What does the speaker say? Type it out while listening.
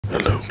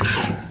Hello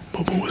people,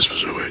 Bubble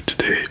Whispers away.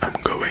 Today I'm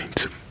going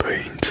to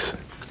paint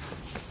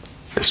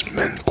this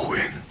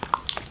Mannequin.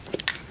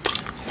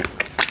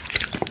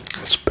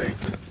 Let's paint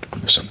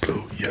some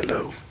blue,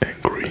 yellow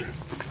and green.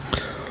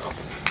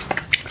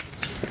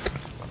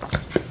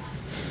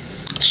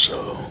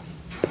 So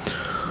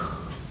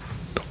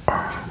the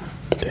arm,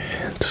 the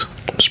hand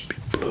must be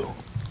blue.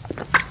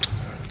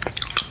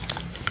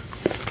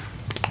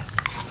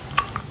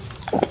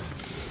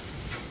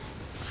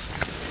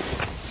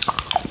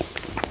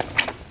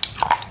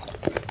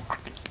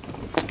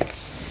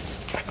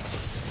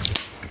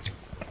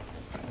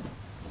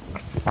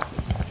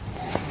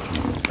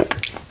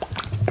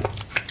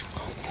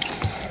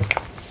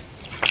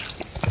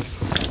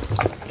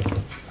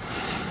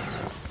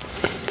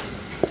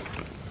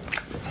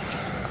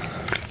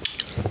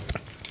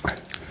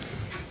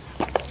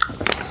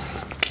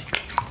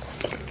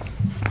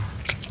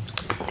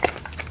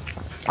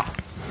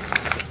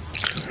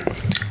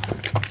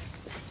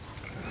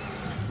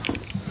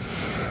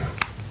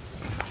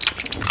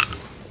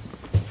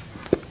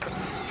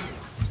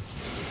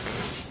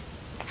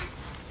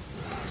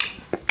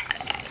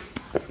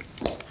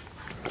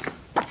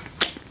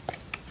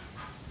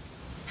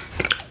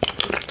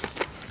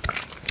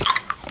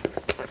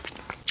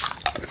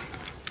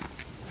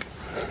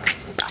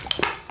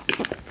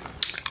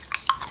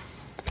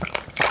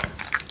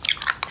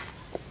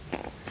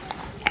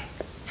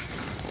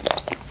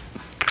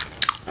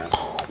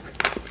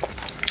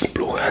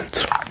 Blue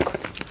hand.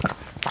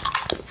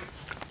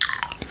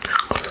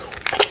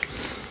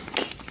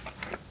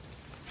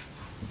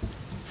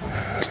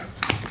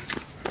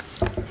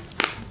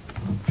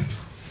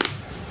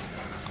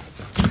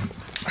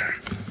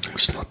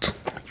 It's not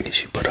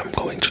easy, but I'm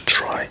going to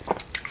try.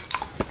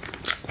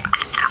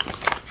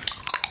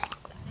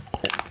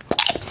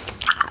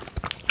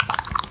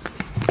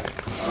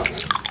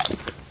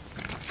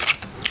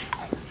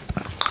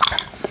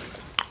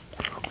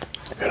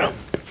 You know?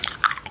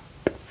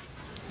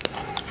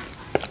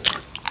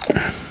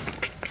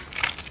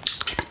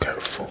 Be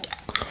careful.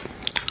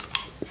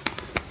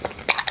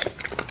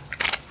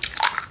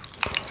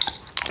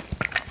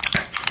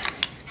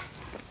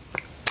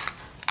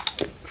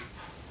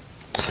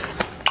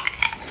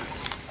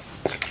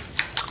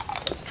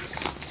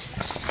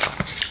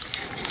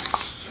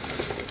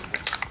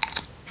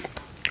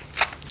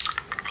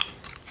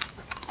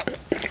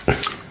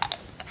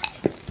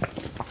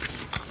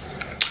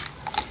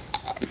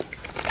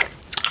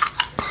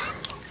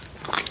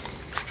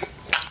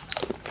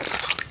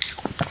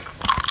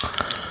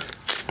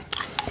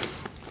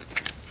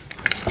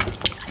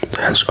 The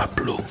hands are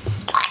blue.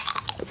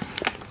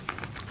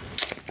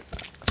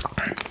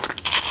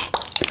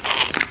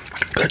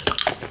 Good.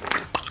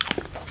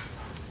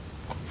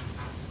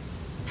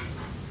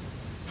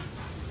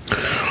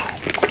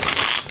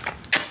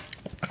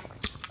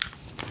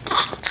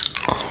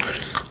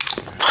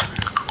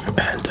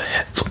 And the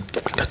head.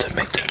 Gotta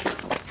make them.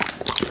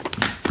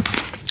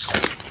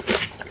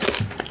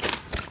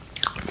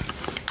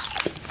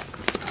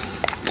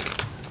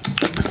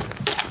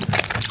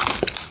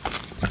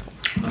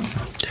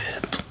 The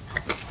head.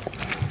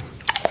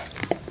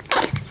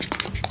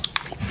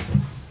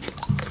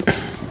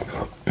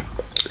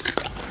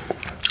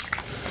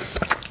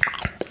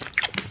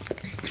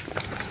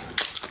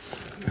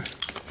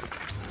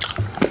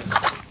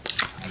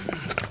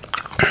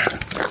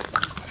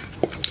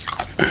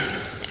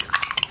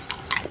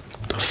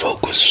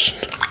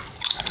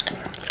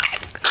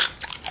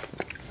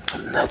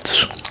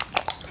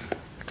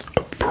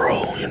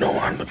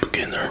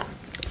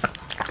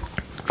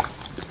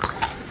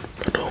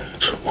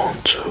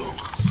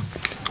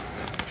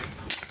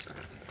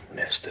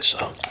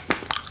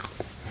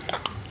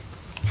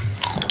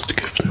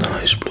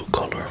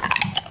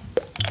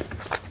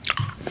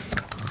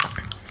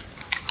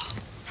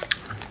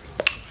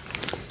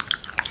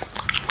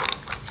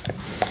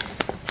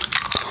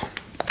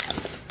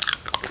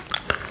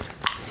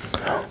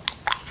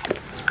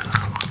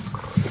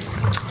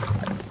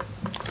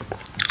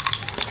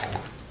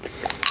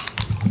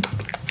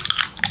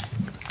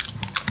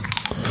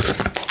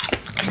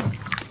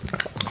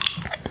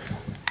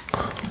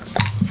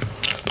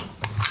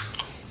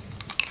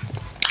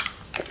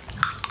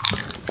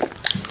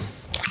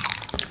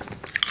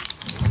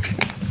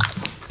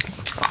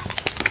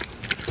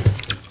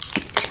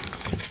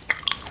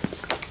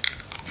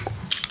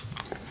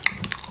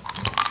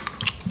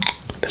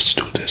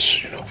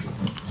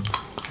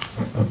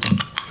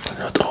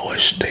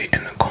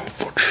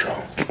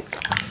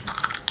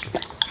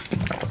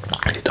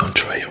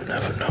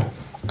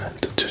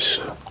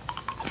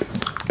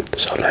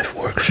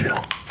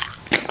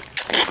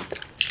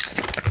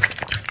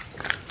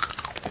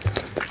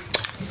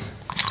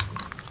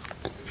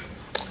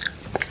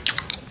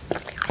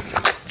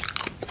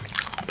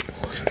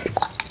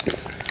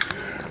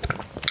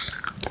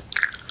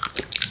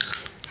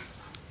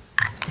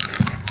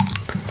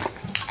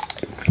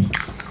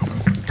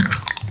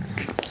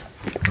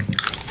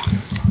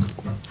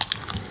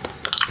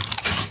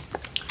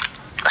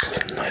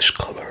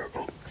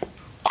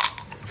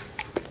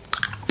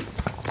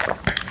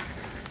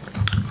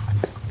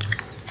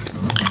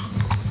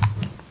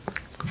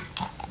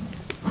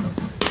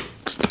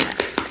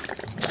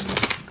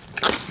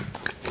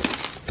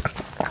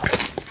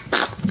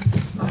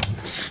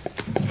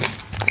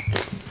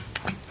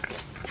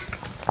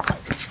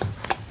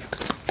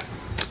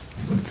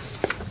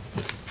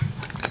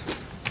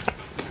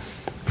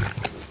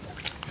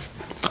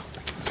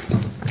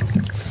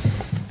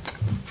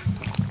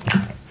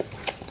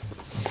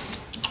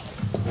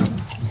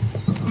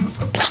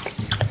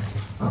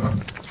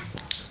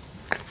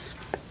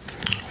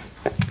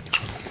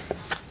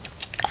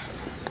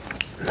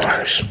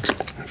 guys,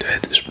 the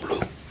head is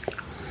blue,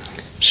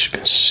 as you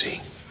can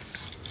see.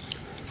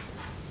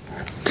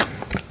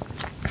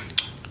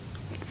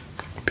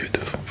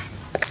 Beautiful.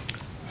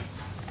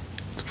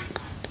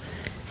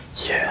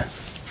 Yeah,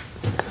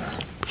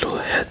 blue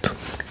head.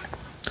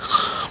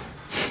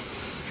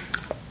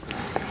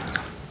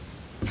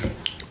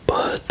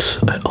 But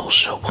I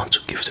also want to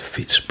give the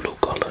feet a blue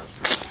color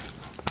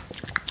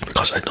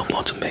because I don't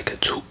want to make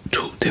it too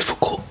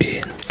difficult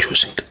in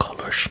choosing the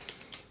colors.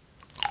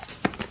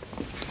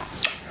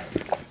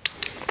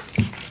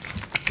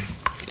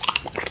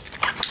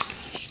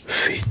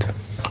 Feet.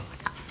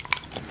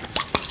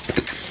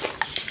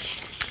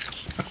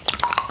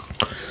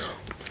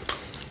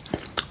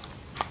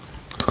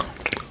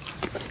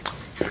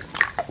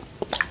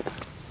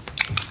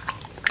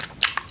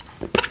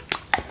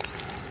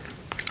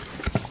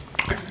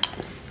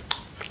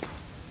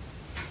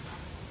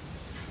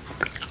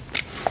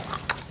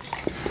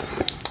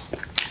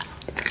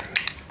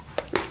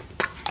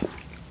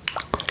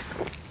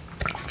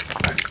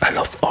 I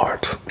love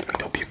art.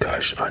 I hope you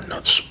guys are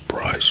not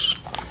surprised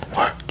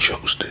why I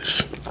chose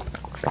this.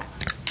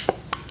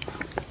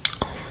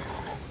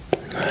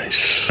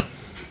 Nice.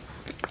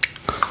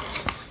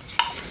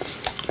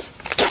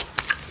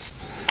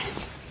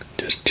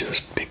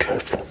 Just be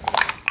careful.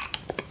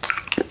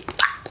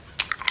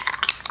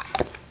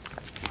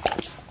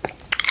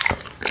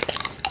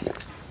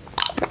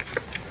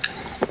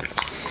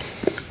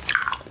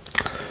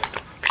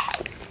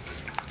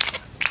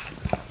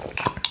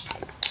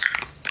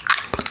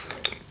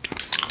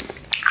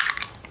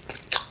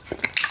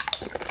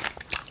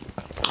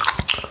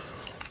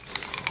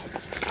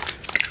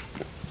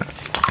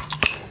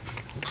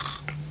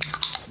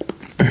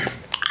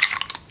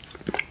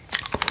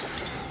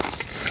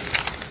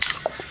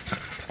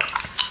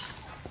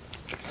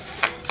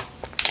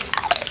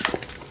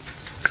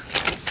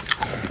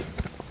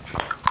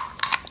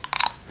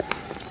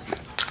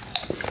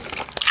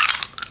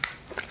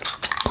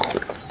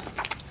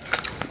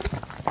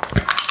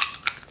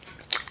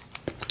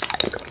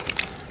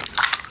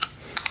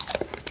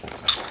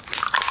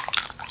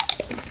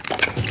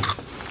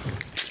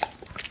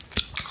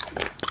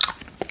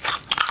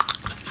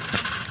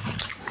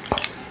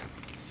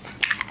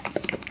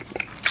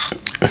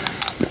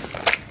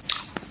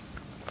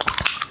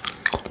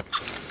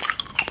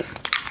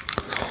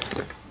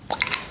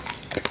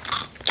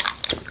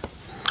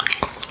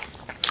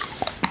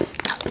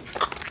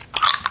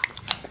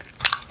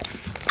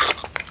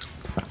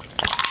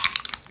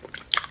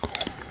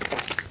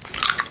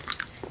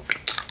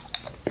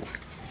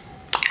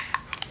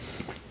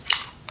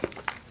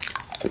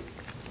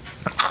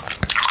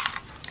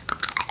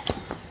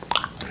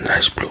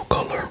 Nice blue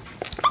color.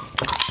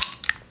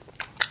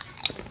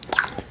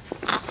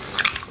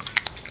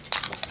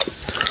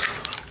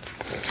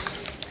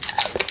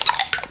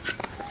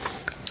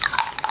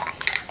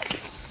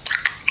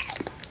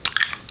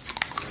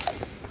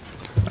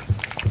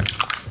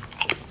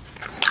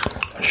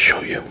 I'll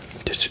show you.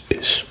 This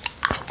is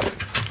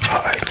how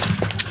I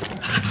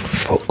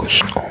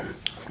focus on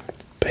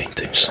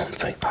painting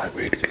something I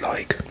really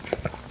like.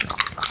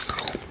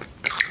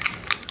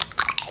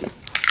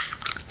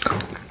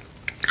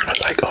 I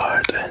like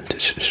art, and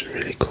this is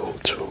really cool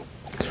to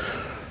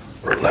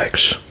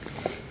relax.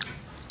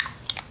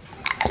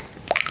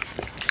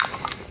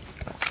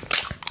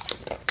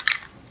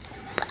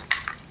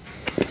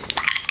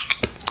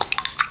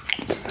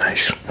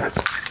 Nice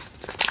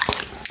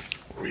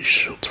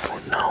result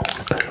for now,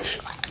 guys.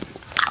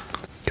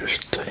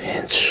 Just the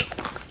hands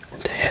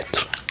and the head.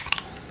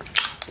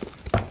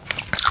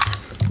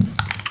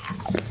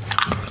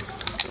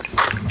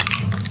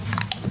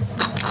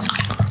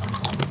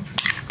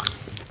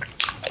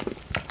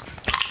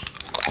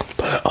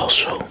 But I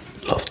also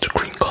love the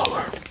green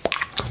color,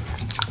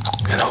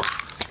 you know.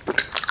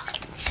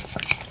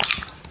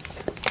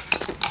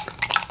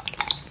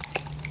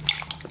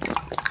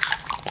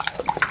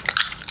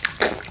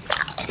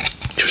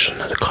 Choose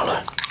another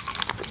color.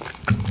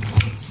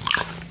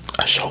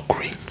 I saw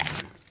green.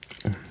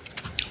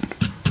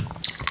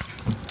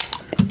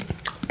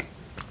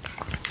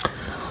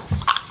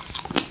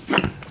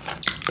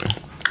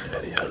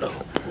 Yellow.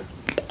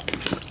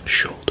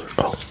 Shoulder.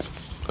 Oh,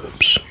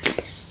 oops.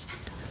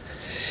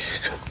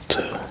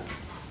 Got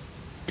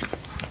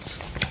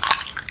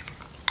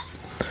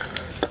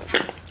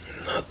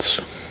nuts.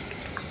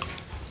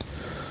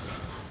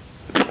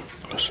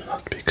 Must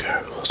not be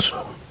careful.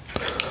 So.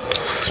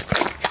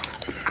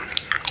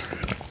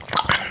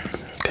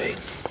 Okay,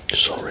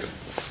 sorry.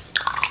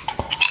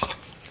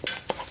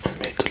 I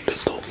made a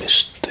little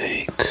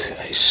mistake.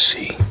 I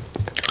see.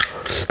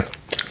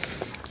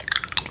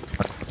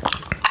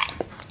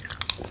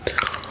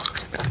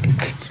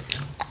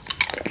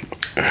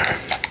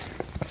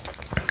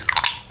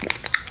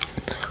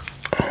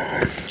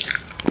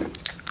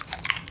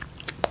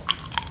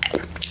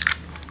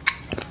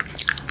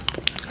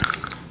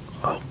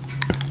 Oh.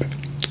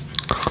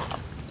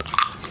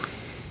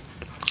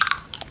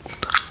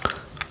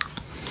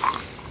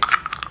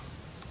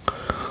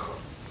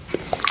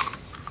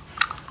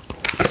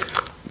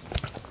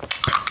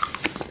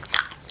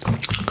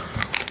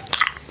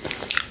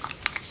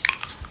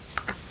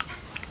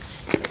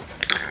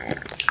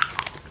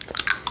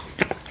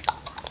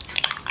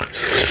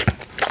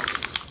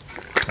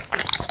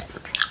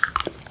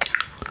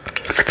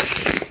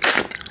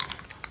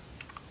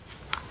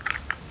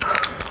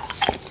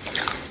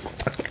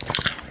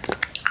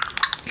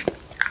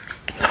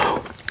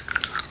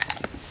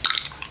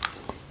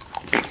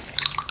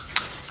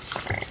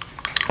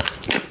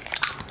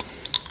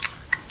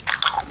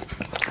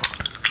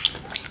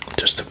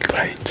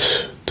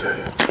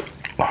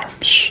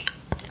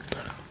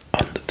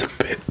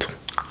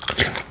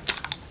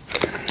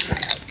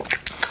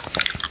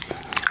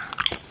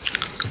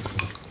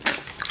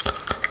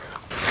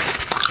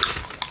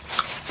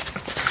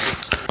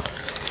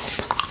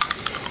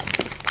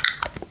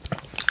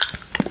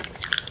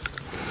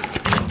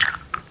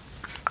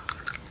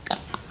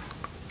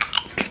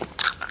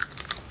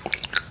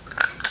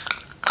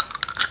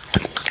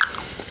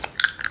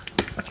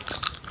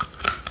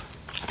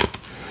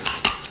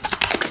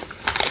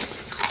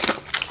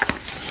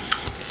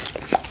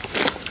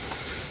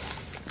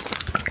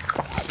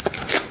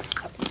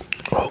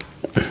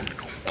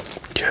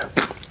 Yeah,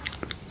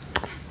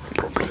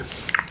 no problem.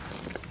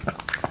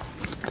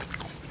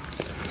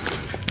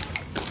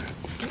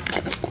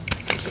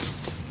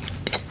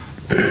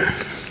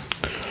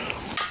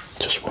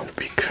 Just want to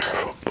be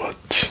careful,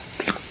 but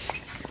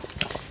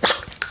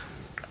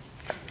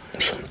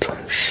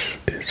sometimes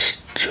it's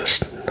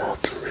just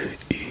not really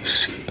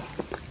easy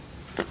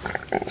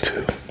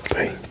to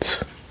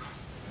paint.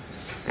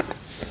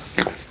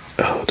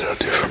 Oh, there are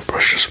different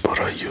brushes, but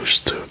I use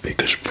the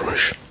biggest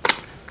brush.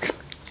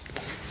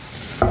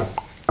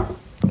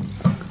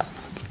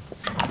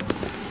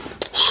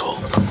 So,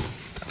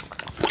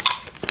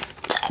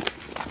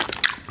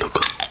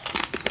 look.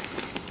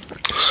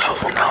 So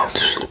for now,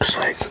 this looks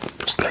like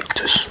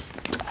this.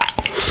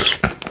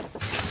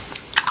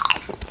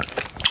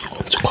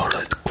 Let's call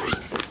it green.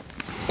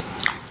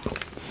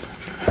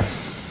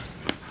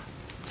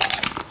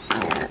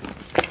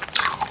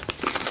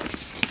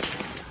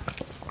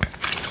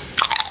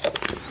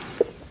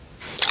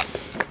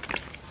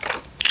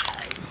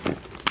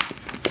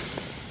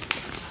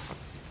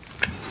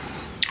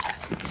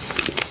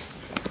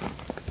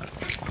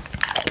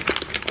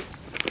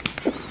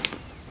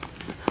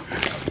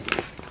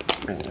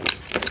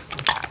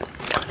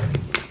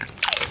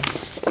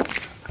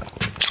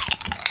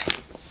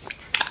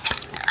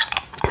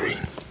 Green.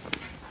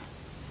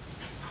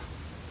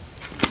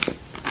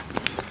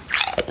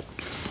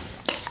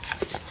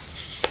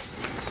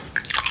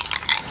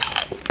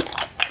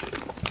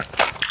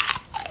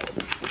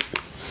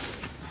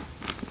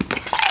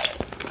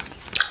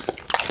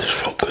 Just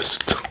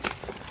focused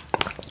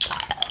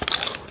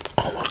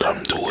on what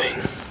I'm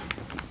doing.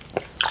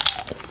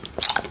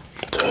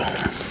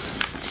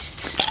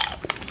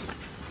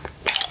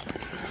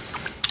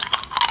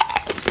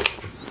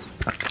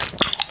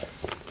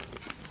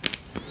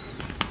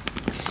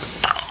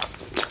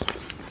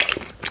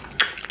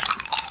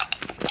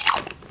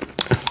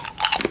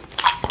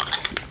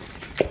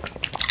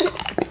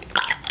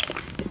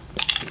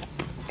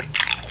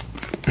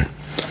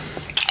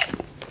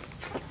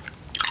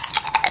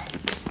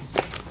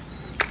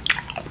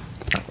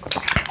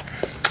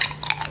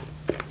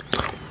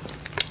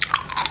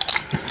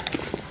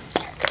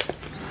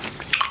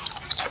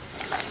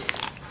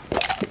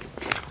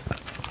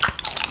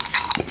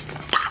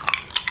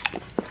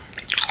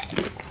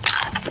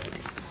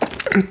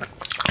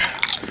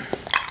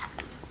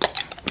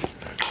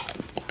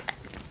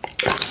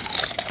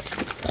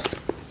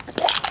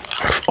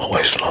 I've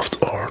always loved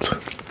art.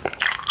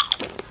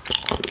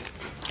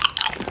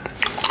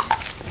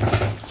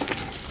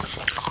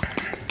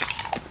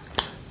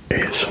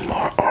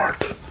 ASMR art.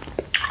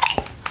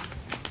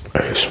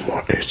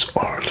 ASMR is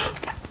art.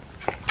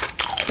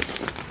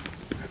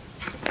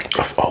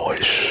 I've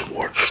always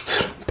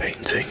watched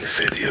painting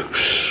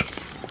videos,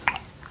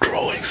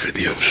 drawing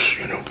videos,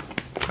 you know.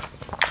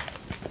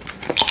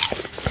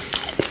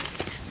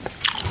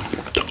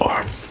 The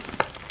arm.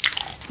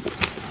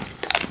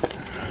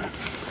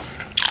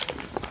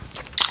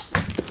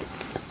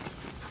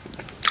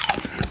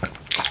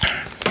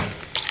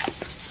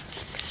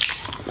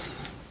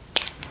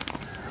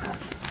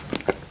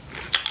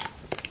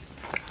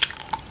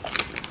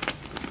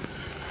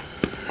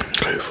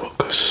 Okay,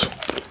 focus.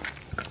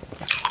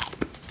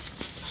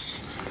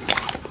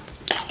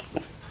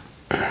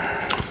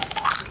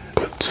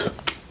 Good.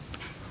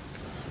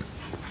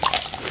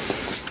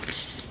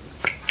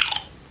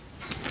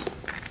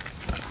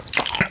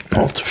 I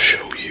want to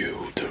show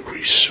you the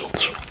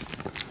result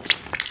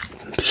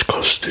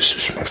because this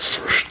is my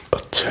first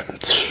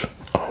attempt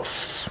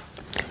of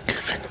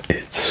giving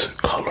it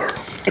color.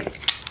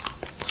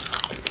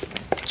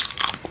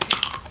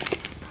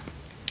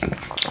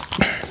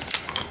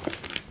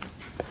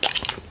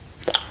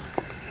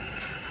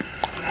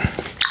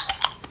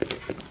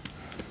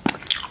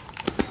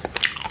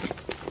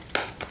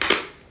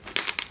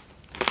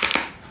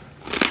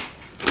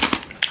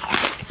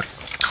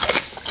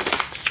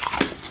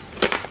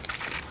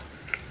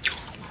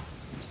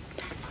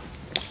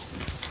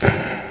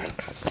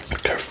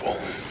 Careful,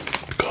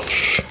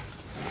 because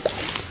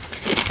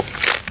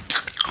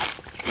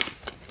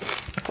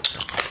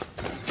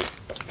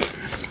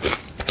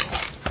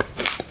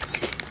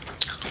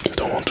you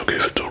don't want to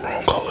give it the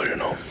wrong color, you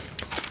know.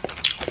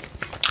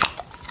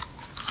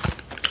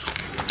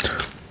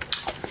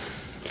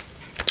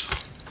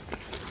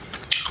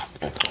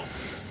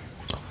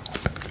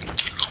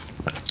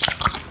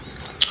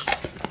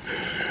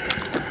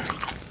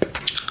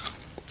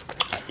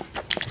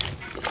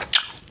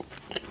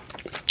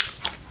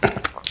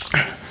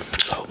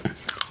 So,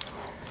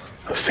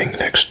 I think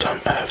next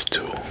time I have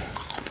to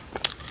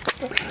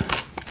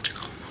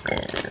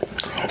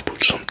I'll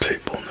put some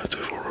tape on it,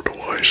 or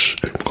otherwise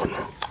I'm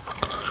gonna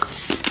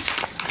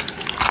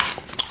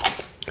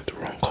get the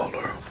wrong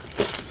color.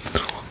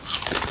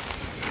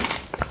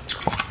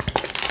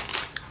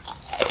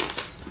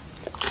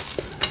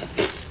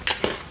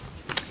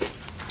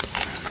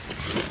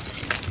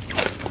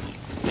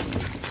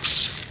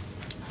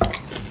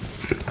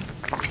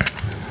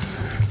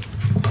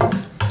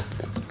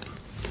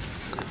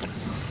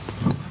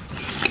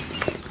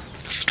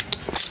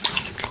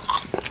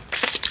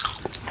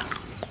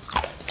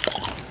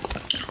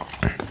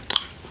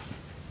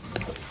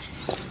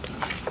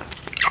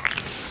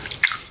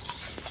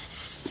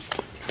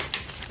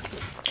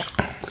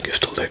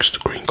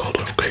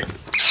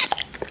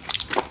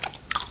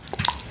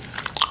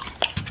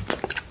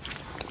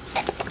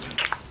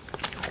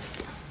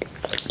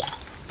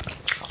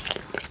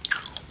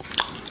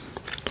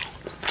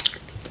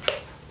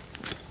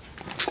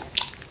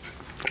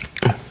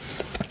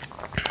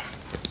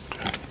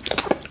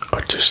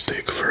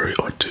 artistic, very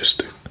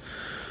artistic.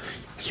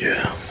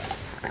 Yeah.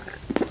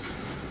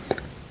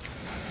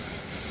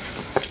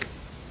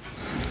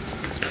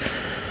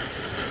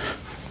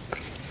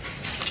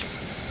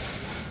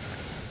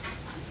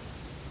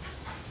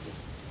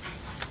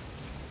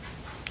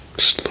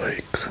 It's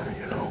like,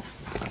 you know,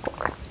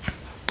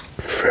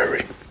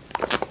 very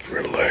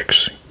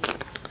relaxing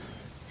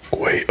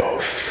way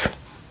of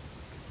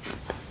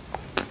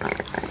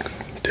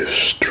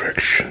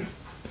distraction.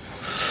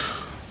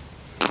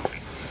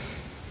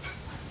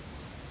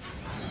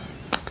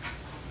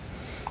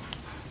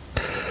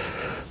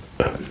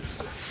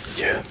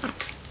 Yeah,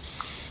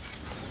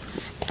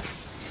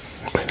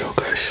 I know,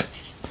 guys.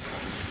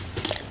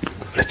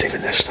 I think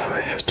next time I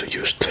have to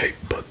use tape,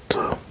 but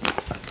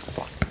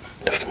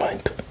never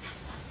mind.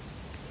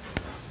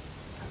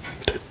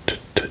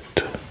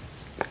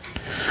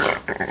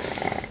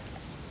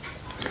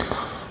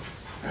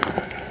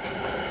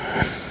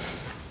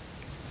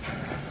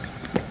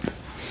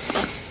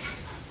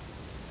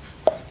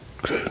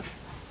 Good.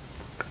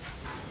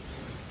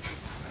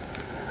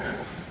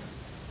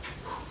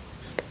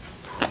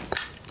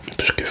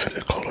 Just give it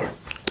a color.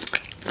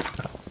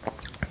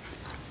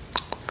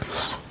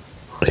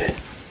 Okay.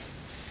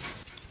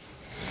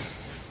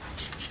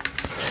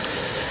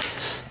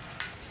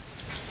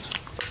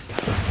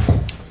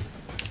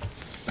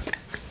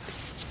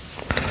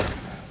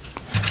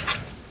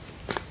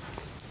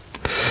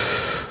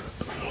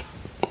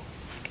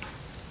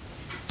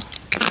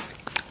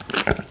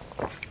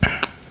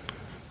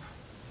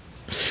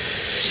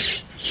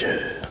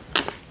 Yeah.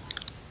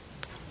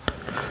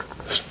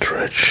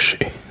 Stretch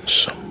in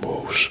some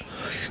moves.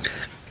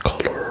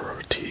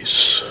 Color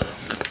these.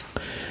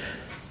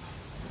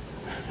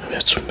 We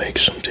have to make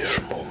some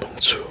different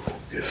movements to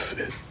give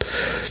it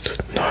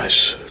that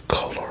nice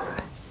color.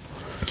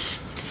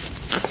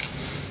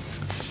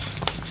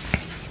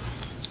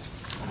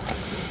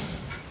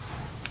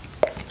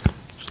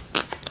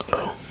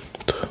 Oh,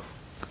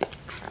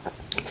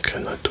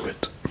 cannot do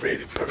it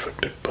really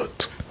perfectly,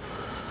 but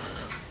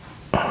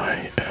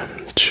I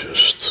am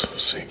just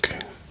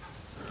thinking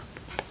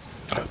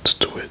how to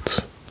do it.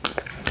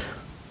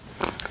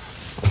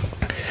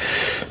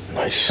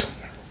 Nice.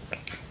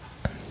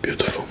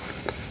 Beautiful.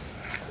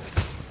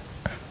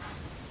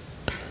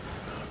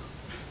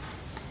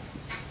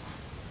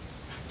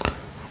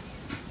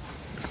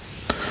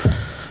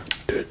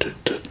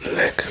 The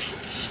leg.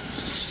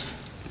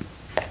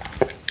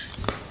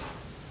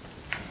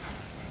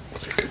 I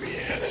think we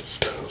have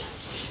to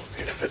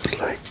give it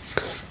like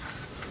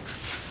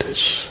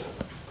this.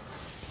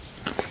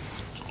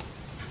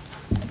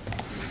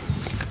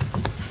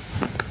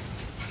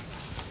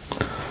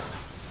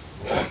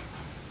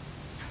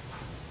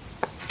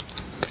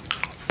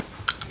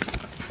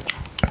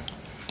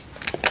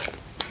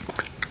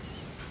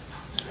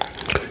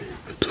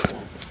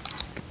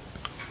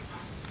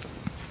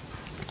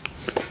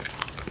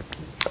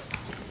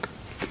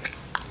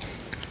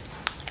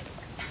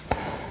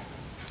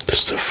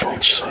 This is the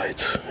front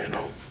side, you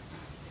know.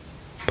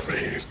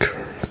 Really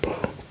care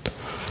about.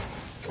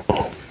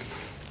 Oh,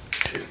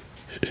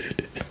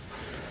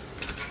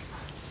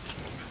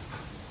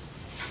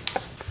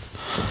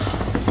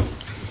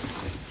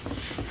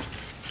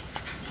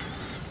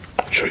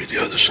 show you the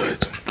other side,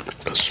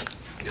 because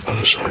the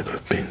other side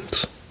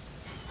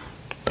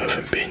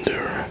haven't been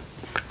there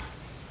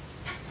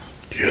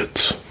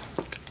yet.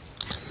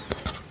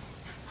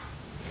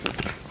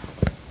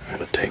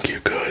 But thank you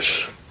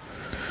guys.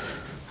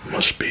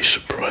 Must be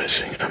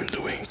surprising I'm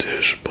doing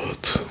this,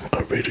 but I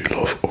really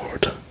love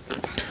art.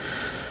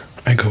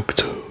 I go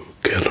to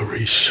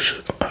galleries,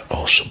 I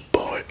also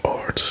buy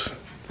art.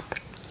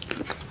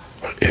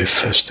 I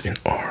invest in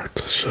art,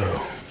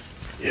 so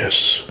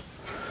yes,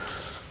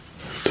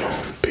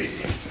 don't be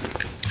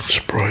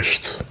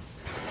surprised.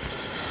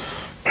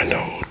 I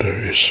know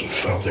there is a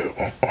value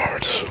on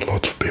art, a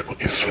lot of people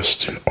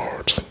invest in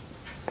art.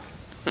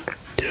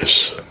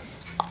 Yes.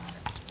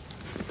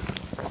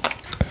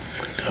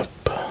 Yep.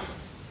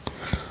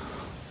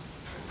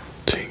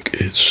 Think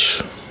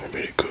it's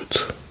really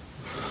good.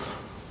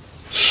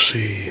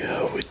 See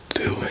how we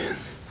doing.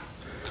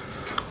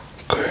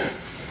 Okay.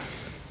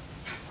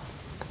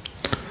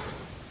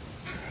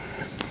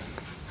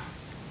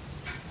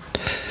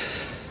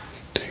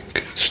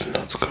 Think it's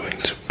not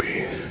going to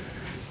be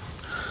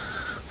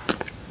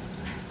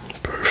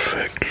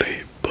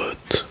perfectly,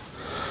 but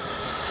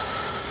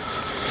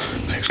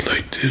things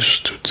like this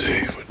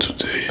today, but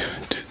today I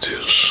did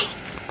this.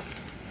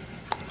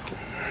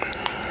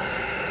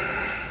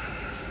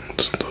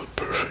 It's not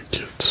perfect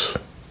yet.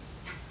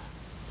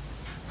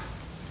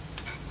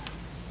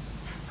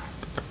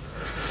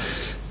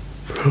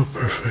 Oh,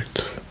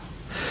 perfect.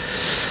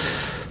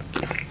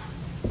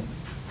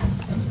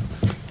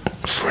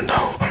 For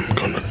now, I'm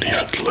gonna leave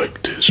it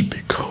like this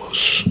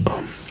because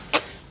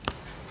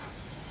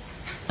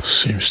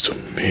seems to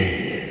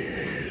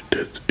me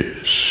that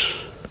is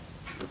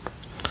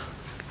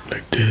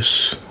like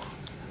this.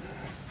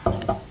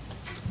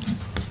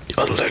 The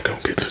other leg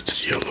I'll get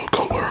it yellow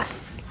color.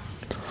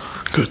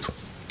 Good.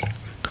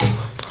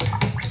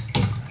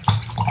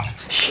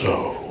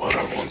 So what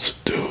I want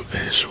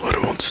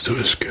to do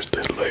is give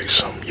the leg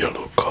some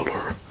yellow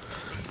color.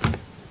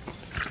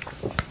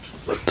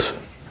 But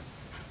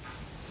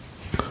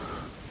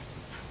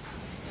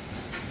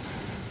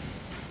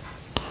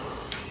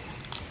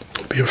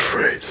don't be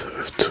afraid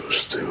to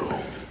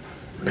still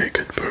make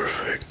it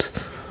perfect.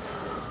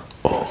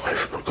 Oh, I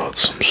forgot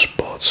some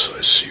spots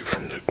I see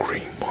from the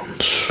green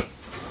ones.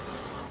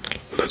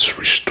 Let's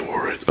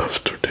restore it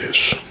after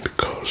this,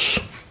 because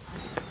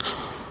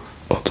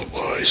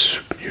otherwise,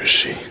 you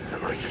see,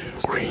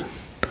 the green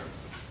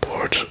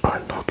parts are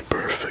not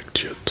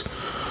perfect yet.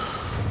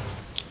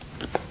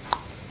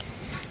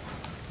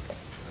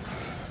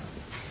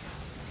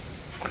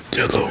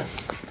 Yellow.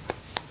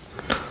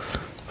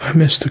 I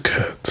miss the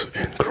cat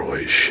in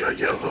Croatia,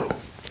 Yellow.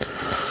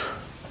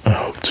 I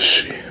hope to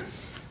see him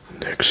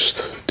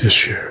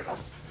this year.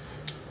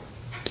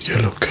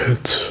 Yellow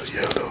cat,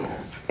 Yellow.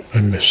 I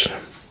miss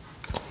him.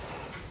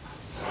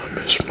 I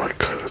miss my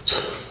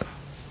cat.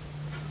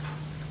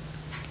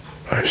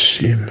 I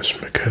see him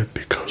as my cat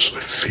because I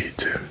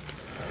feed him.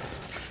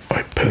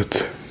 I pet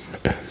him,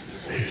 and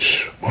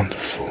he's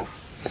wonderful.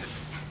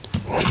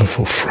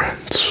 Wonderful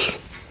friends.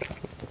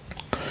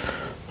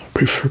 I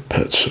prefer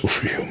pets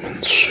over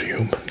humans.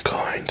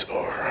 Humankind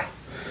are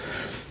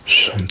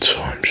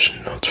sometimes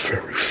not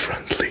very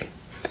friendly,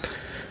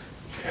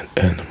 and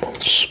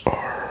animals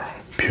are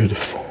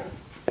beautiful,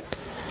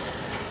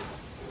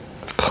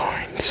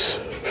 kind,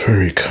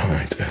 very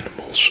kind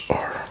animals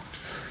are,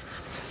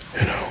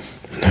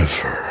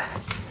 never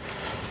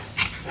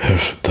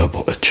have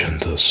double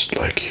agendas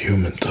like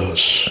human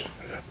does.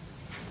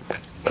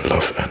 I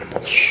love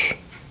animals.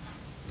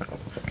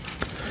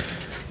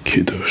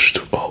 Kudos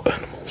to all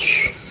animals.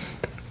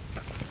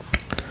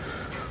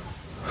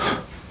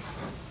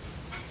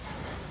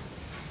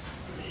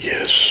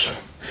 Yes,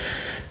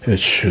 it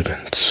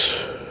shouldn't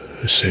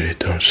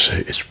don't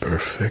say it's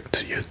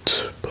perfect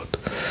yet, but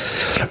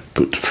I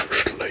put the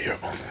first layer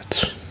on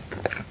it.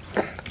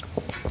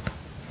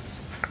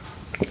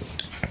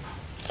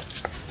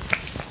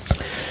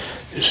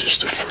 This is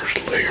the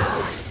first layer.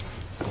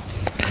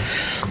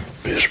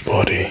 This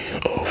body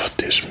of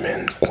this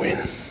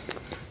Mannequin.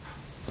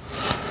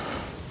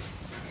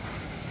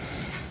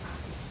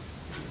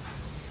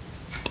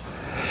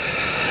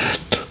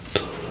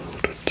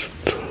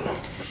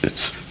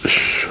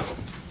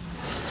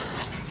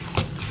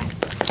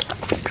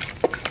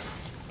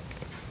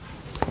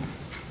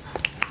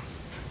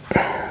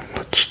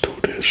 Let's do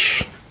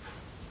this.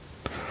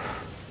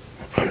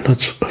 I'm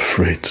not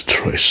afraid to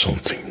try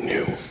something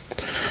new,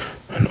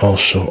 and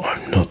also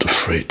I'm not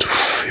afraid to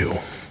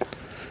fail,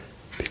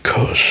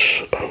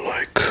 because I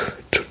like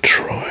to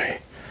try,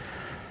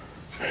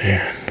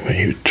 and when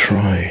you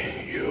try,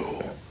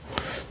 you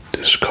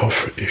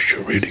discover if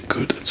you're really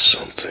good at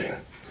something.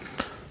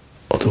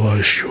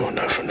 Otherwise, you will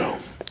never know.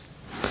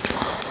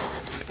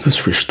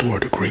 Let's restore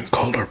the green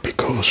color,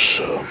 because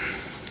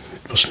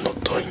it was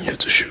not done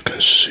yet, as you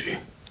can see.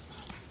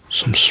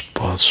 Some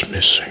spots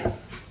missing.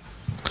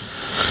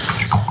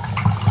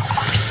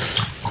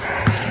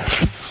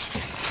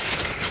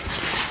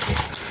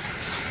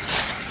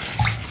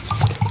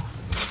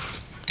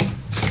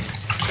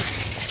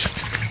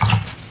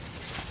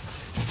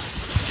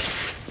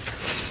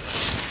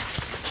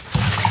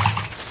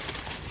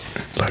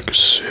 Like I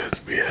said,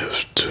 we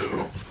have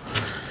to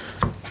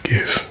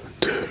give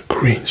the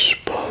green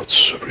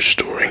spots,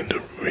 restoring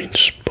the green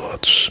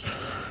spots.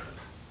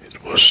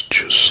 It was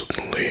just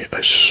suddenly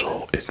I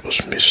saw it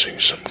was missing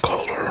some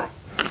color,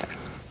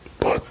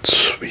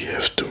 but we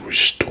have to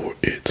restore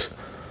it.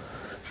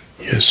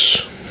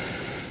 Yes,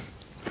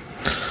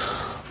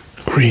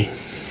 green.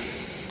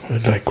 I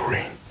like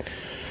green.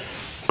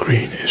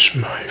 Green is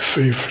my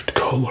favorite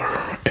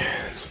color, and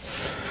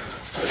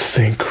I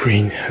think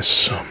green has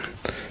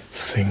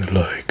something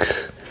like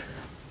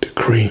the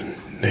green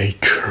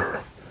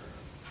nature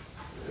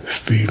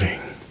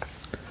feeling.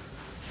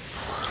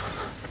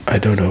 I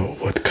don't know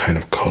what kind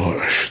of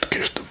color I should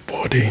give the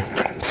body.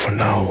 For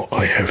now,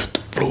 I have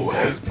the blue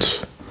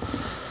head,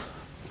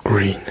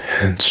 green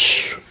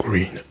hands,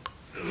 green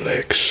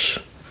legs,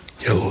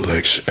 yellow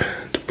legs,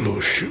 and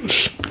blue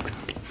shoes.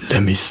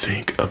 Let me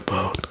think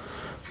about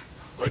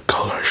what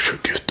color I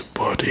should give the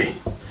body.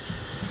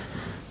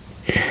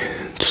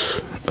 And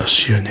I'll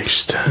see you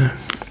next time.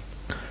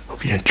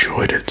 Hope you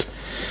enjoyed it.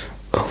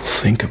 I'll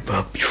think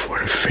about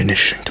before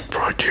finishing the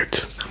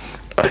project.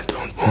 I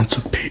don't want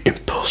to be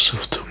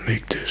impulsive to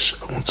make this.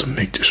 I want to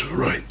make this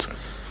right.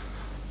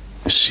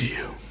 See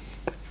you.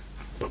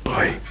 Bye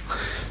bye.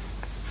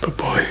 Bye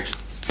bye.